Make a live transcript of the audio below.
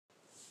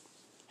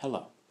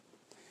Hello,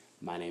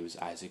 my name is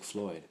Isaac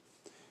Floyd.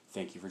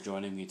 Thank you for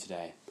joining me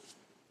today.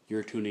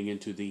 You're tuning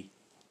into the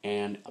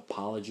An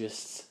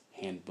Apologist's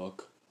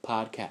Handbook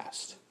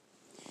podcast,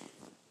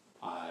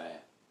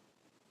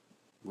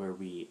 where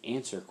we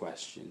answer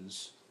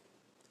questions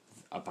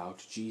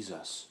about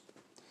Jesus.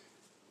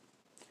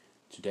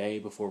 Today,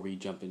 before we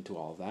jump into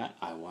all that,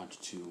 I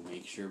want to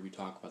make sure we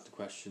talk about the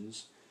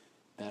questions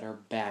that are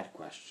bad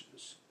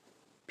questions.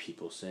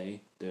 People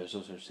say there's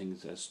no such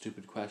things as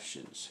stupid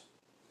questions.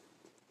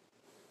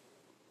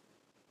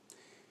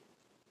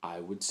 I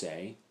would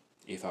say,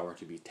 if I were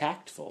to be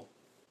tactful,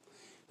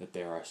 that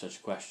there are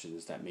such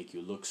questions that make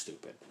you look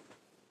stupid.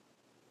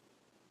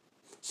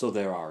 So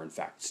there are, in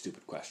fact,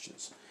 stupid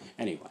questions.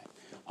 Anyway,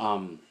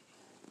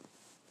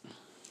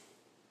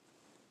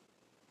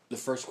 the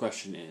first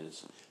question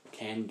is,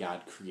 can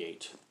God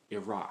create a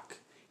rock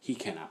he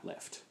cannot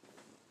lift?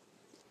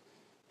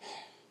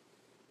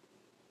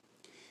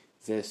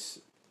 This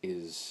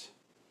is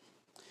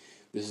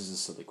a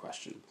silly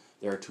question.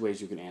 There are two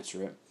ways you can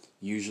answer it.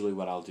 Usually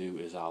what I'll do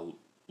is I'll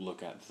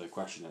look at the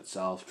question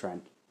itself, try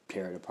and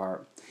tear it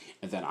apart,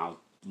 and then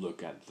I'll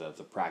look at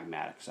the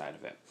pragmatic side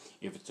of it.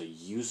 If it's a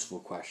useful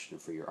question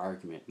for your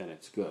argument, then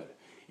it's good.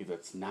 If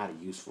it's not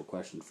a useful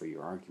question for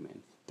your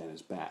argument, then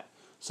it's bad.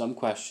 Some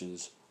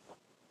questions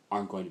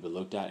aren't going to be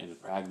looked at in a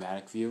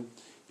pragmatic view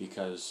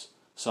because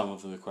some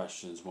of the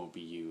questions won't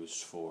be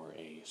used for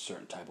a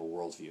certain type of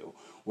worldview,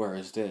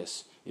 whereas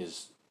this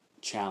is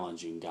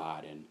challenging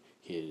God and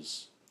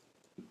his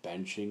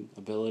benching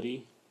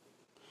ability.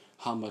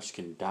 How much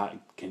can God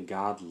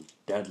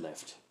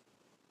deadlift?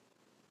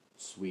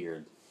 It's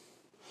weird.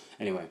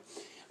 Anyway,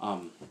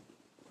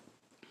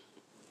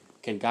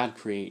 can God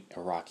create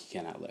a rock he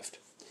cannot lift?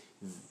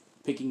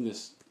 Picking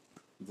this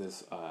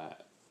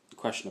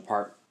question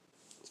apart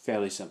is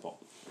fairly simple.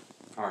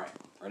 All right,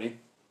 ready?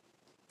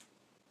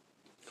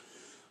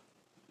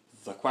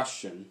 The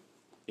question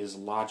is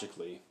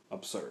logically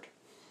absurd.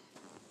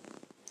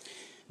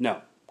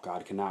 No,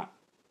 God cannot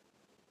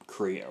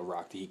create a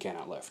rock that he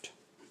cannot lift.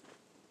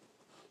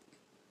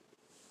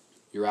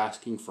 You're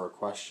asking for a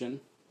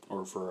question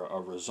or for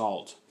a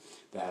result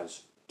that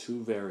has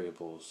two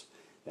variables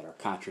that are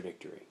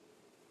contradictory.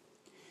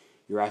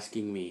 You're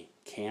asking me,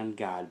 can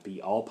God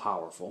be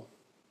all-powerful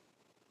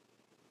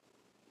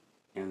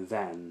and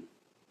then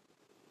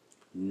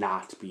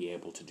not be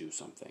able to do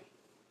something?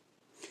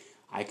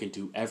 I can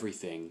do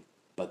everything,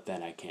 but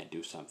then I can't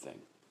do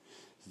something.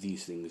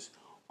 These things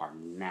are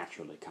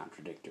naturally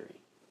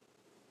contradictory.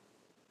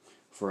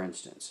 For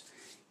instance,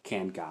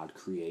 can God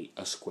create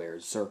a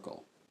squared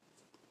circle?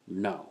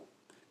 No,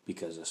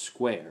 because a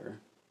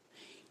square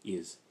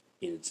is,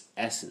 in its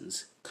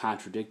essence,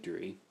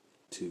 contradictory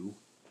to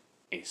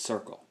a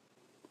circle.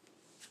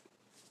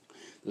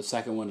 The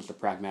second one is the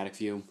pragmatic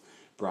view,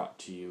 brought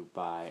to you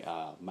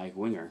by Mike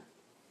Winger.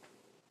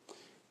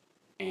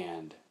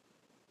 And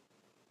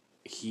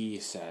he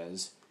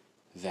says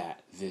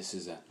that this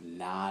is a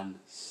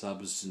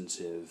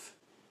non-substantive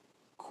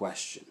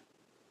question.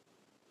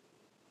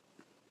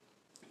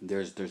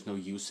 There's no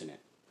use in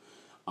it.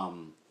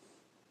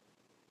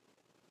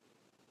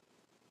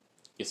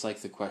 It's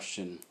like the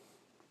question,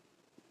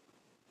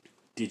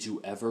 did you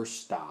ever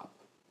stop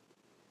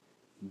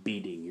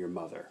beating your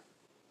mother?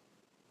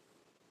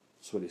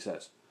 That's what he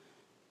says.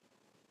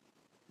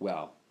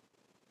 Well,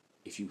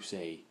 if you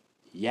say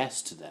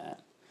yes to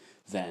that,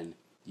 then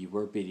you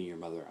were beating your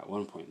mother at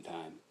one point in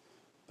time,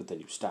 but then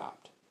you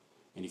stopped.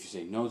 And if you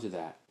say no to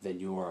that,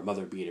 then you are a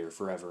mother beater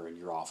forever and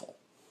you're awful.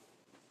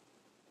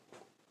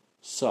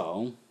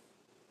 So,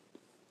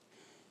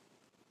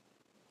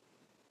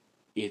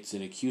 it's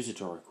an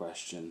accusatory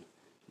question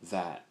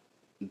that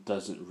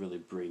doesn't really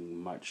bring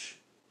much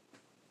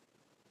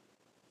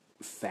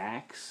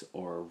facts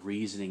or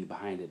reasoning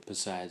behind it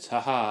besides,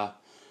 haha,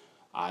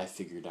 I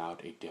figured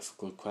out a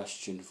difficult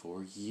question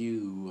for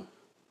you.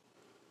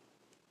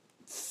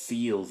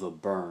 Feel the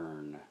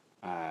burn.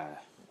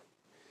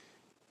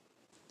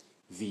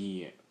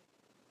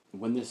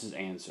 When this is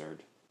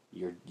answered,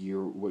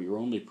 what you're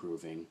only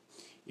proving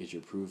is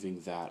you're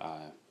proving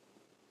that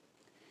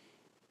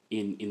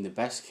in the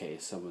best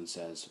case, someone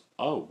says,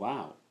 "Oh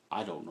wow,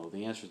 I don't know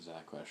the answer to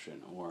that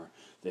question," or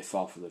they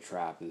fall for the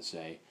trap and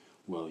say,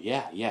 "Well,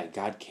 yeah,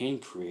 God can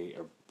create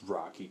a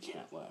rock he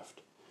can't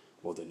lift.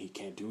 Well, then he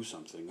can't do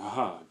something.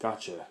 Aha,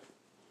 gotcha."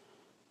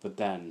 But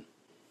then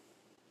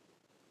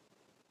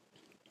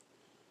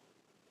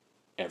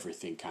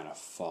everything kind of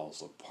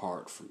falls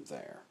apart from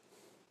there.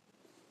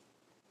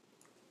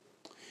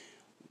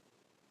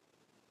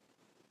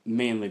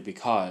 Mainly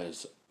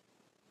because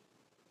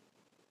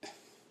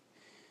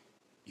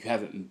you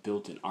haven't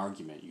built an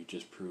argument, you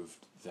just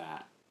proved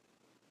that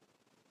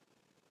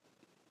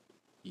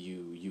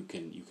you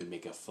can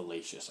make a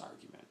fallacious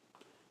argument.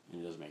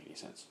 And it doesn't make any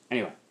sense.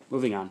 Anyway,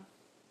 moving on.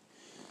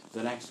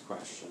 The next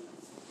question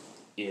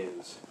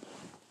is,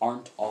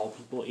 aren't all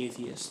people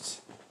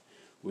atheists?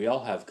 We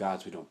all have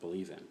gods we don't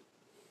believe in.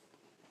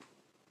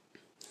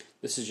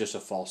 This is just a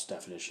false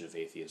definition of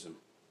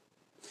atheism.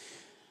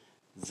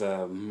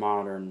 The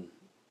modern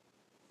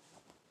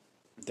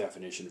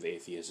definition of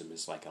atheism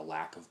is like a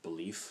lack of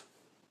belief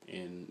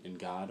in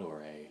God,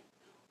 or a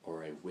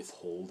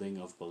withholding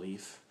of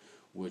belief,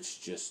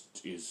 which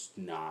just is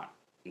not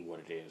what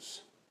it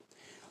is.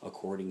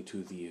 According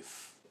to the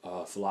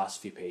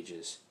philosophy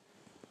pages,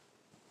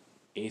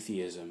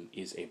 atheism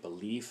is a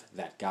belief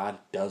that God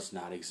does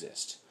not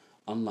exist.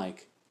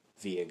 Unlike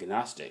the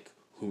agnostic,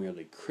 who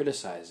merely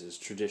criticizes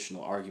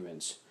traditional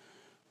arguments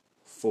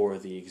for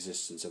the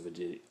existence of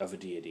a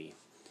deity,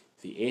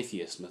 the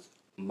atheist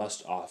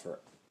must offer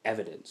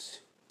evidence,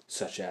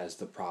 such as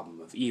the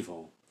problem of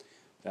evil,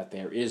 that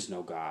there is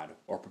no God,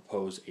 or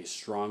propose a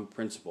strong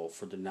principle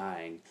for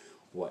denying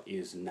what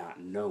is not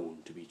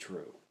known to be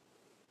true.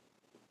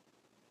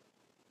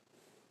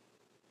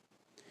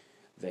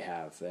 They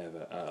have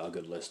a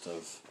good list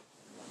of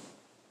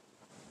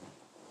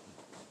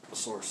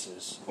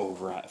sources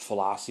over at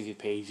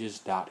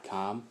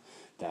philosophypages.com.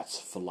 That's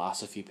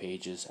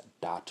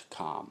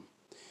philosophypages.com.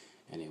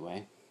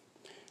 Anyway,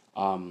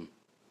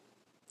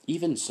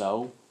 even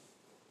so,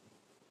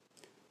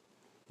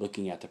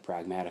 looking at the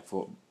pragmatic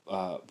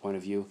point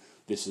of view,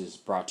 this is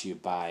brought to you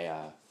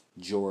by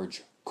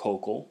George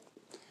Kokol.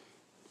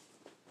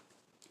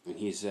 And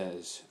he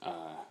says,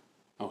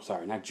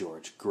 not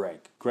George, Greg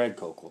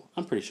Kokol.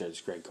 I'm pretty sure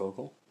it's Greg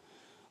Kokol.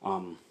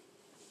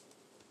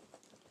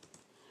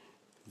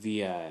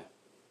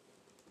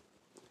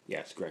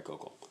 It's Greg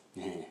Kokol.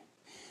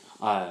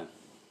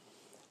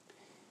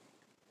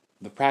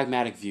 The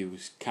pragmatic view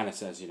kind of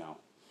says,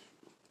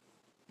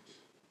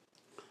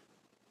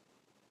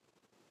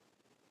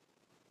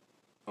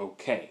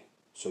 okay,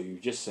 so you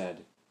just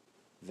said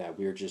that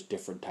we're just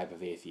different type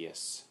of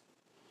atheists.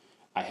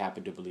 I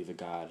happen to believe in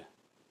God,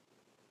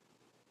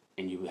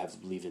 and you have to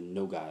believe in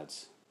no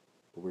gods,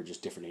 but we're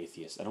just different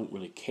atheists. I don't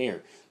really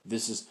care.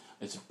 It's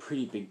a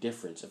pretty big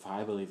difference if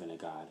I believe in a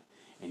God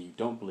and you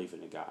don't believe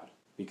in a God,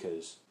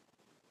 because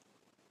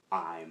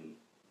I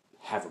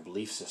have a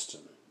belief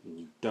system and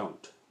you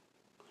don't.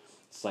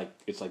 It's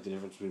like the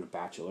difference between a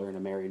bachelor and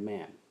a married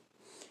man.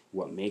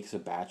 What makes a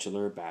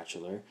bachelor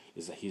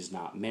is that he's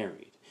not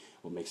married.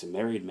 What makes a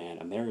married man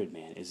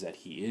is that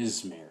he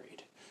is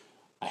married.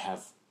 I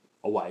have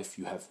a wife,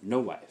 you have no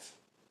wife.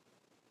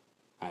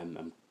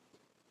 I'm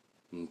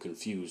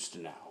confused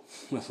now,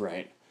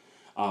 right?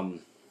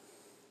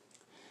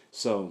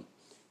 So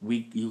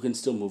you can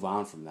still move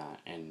on from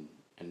that and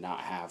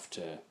not have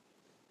to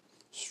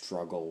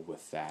struggle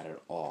with that at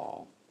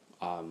all.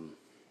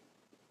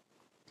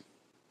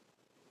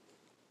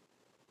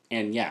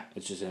 And yeah,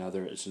 it's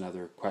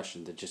another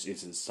question that just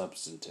isn't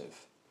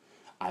substantive.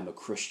 I'm a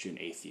Christian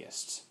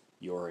atheist.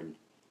 You're an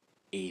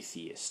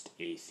atheist.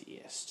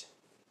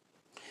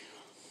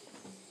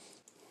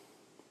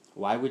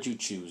 Why would you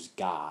choose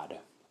God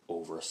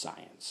over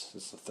science?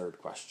 This is the third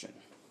question.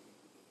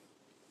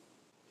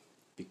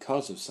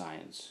 Because of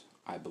science,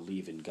 I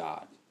believe in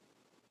God.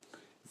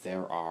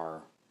 There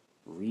are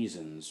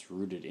reasons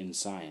rooted in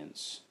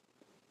science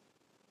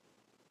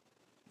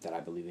that I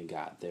believe in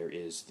God. There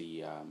is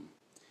the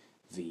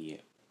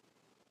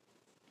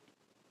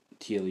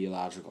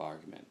teleological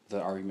argument,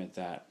 the argument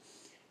that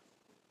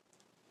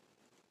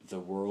the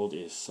world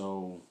is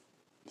so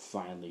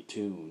finely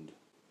tuned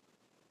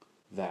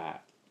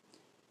that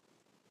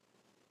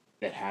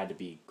it had to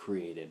be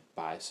created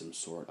by some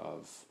sort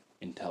of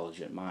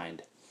intelligent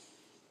mind.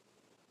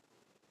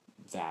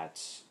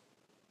 That's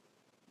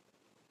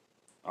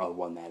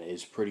one that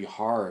is pretty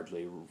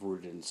hardly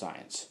rooted in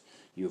science.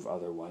 You have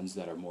other ones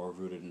that are more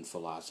rooted in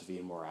philosophy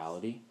and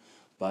morality,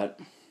 but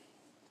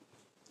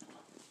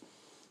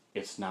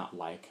it's not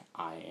like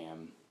I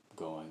am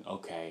going,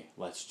 okay,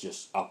 let's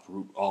just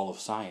uproot all of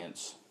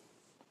science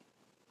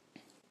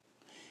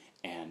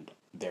and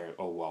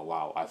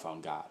wow, I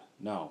found God.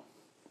 No.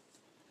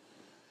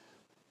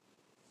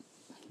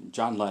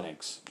 John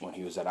Lennox, when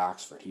he was at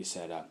Oxford, he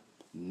said,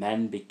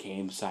 men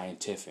became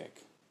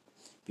scientific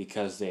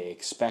because they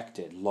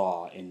expected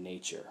law in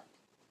nature.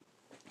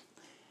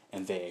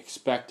 And they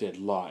expected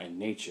law in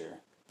nature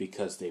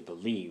because they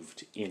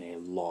believed in a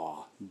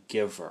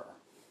lawgiver.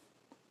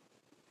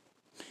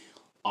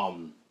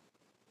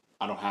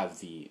 I don't have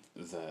the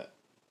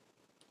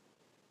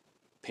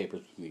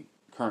papers with me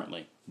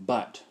currently,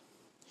 but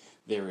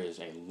there is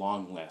a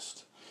long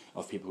list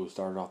of people who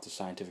started off the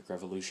scientific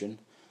revolution.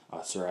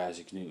 Sir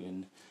Isaac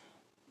Newton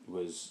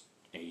was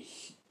a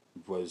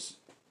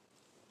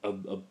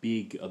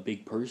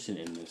big person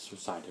in this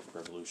scientific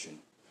revolution,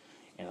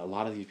 and a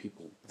lot of these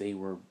people they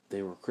were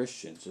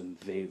Christians, and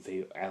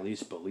they at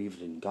least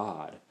believed in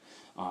God.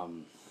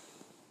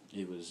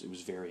 It was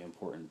very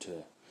important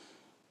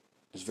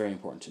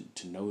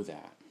to know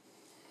that.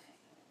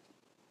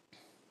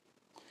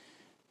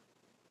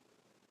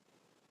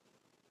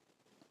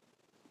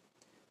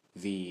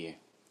 The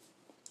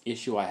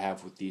issue I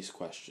have with these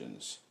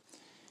questions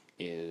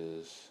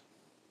is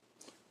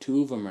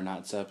two of them are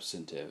not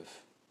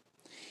substantive,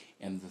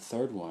 and the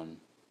third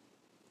one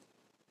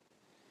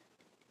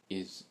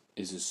is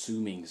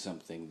assuming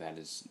something that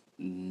is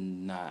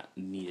not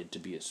needed to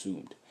be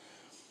assumed.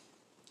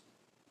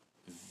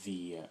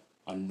 The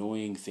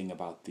annoying thing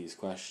about these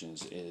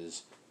questions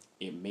is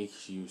it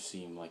makes you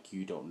seem like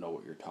you don't know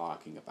what you're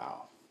talking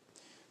about.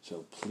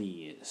 So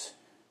please,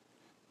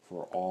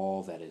 for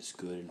all that is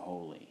good and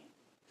holy,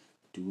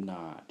 do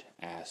not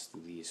ask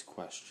these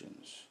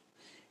questions.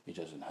 It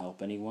doesn't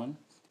help anyone.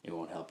 It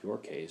won't help your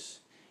case.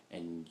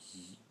 And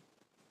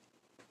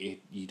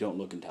you don't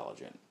look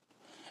intelligent.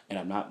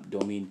 And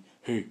don't mean,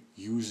 hey,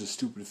 use a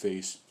stupid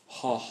face,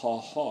 ha ha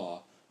ha.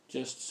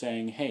 Just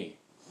saying, hey,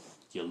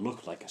 you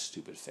look like a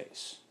stupid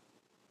face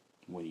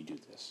when you do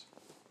this.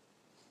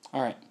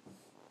 All right,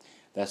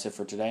 that's it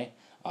for today.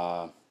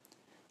 I'll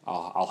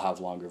have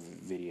longer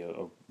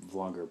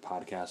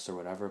podcasts or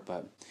whatever,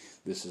 but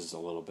this is a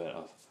little bit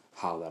of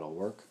how that'll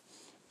work.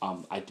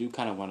 I do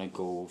kind of want to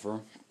go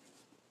over,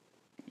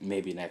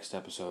 maybe next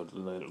episode,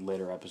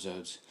 later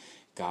episodes,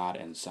 God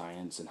and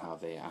science and how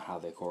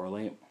they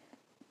correlate.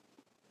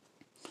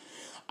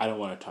 I don't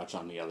want to touch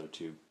on the other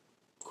two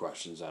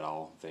questions at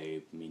all.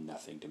 They mean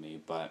nothing to me,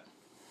 but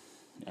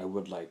I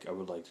would like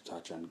to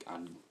touch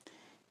on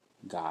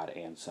God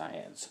and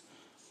science.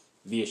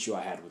 The issue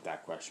I had with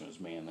that question was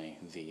mainly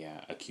the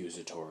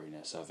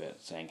accusatoriness of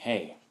it, saying,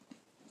 hey,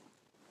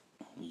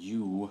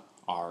 you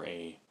are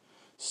a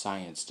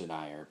science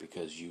denier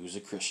because you's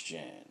a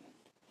Christian.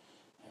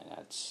 And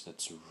that's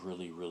a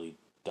really, really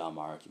dumb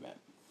argument.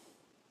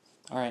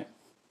 All right.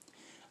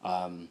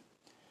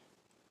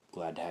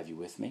 Glad to have you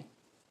with me.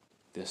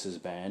 This has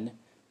been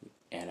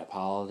An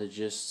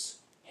Apologist's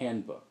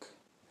Handbook.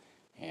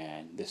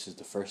 And this is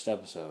the first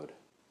episode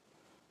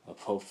of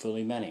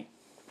hopefully many.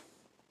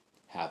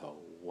 Have a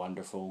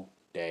wonderful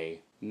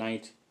day,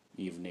 night,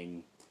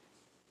 evening,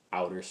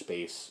 outer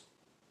space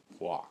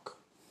walk.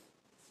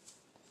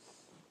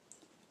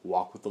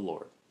 Walk with the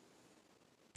Lord.